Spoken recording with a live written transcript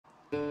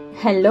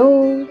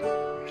Hello.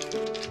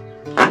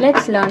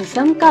 Let's learn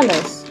some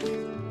colors.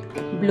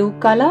 Blue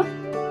color,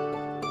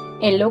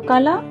 yellow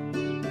color,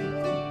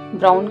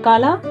 brown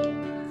color,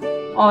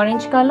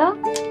 orange color,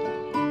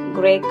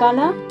 grey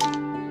color,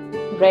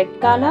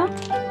 red color,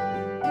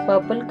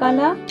 purple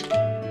color,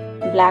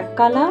 black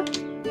color,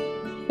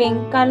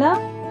 pink color,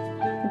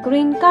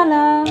 green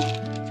color.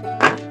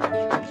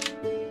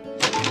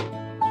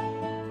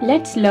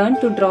 Let's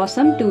learn to draw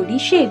some 2D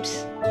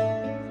shapes.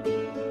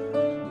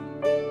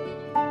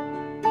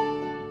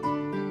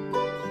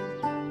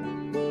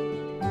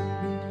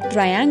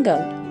 Triangle,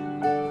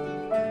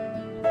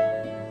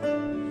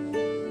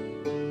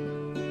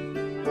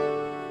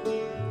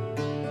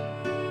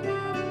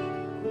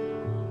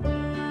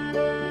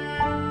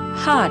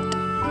 heart,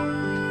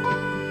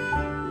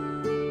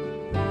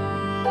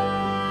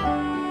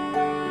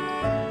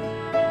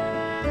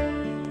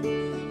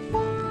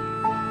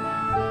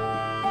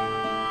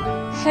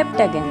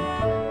 heptagon,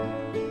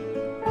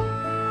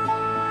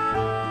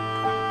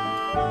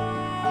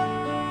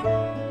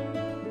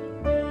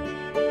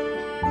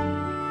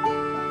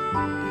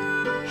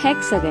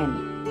 hexagon,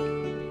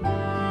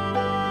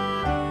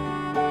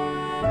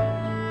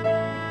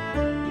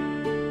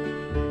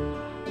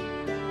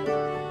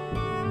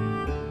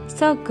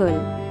 circle,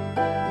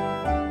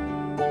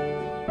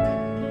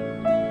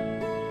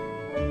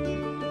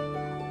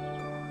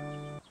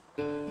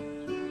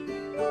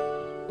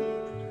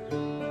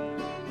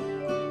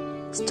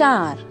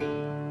 star,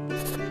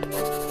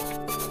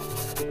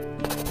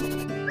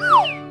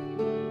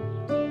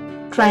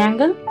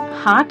 triangle,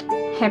 heart,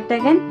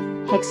 heptagon,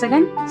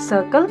 hexagon,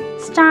 circle,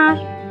 star.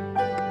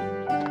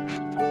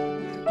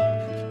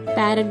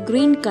 Parrot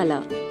green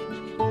color,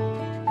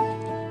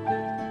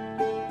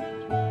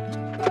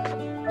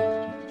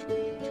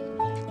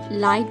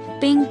 light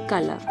pink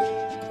color,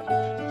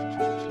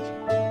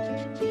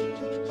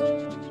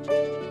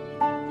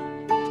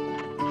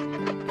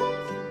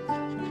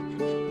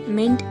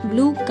 mint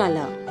blue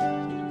color,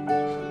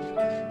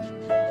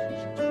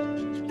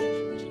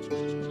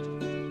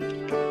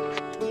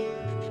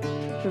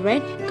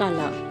 red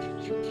color,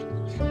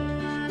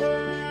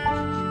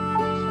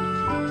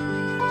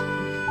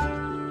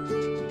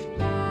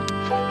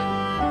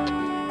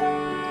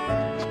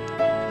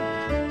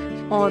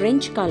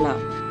 orange color,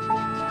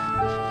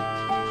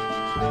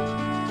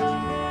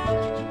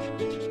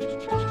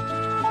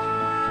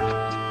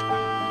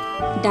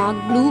 dark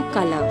blue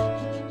color,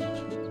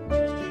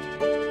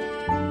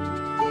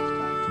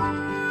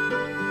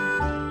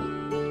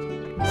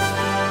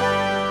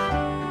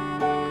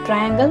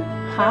 triangle,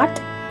 heart,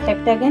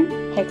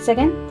 heptagon,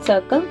 hexagon,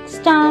 circle,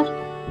 star.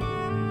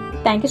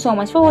 Thank you so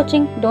much for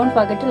watching. Don't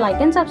forget to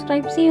like and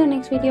subscribe. See you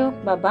next video.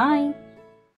 Bye bye.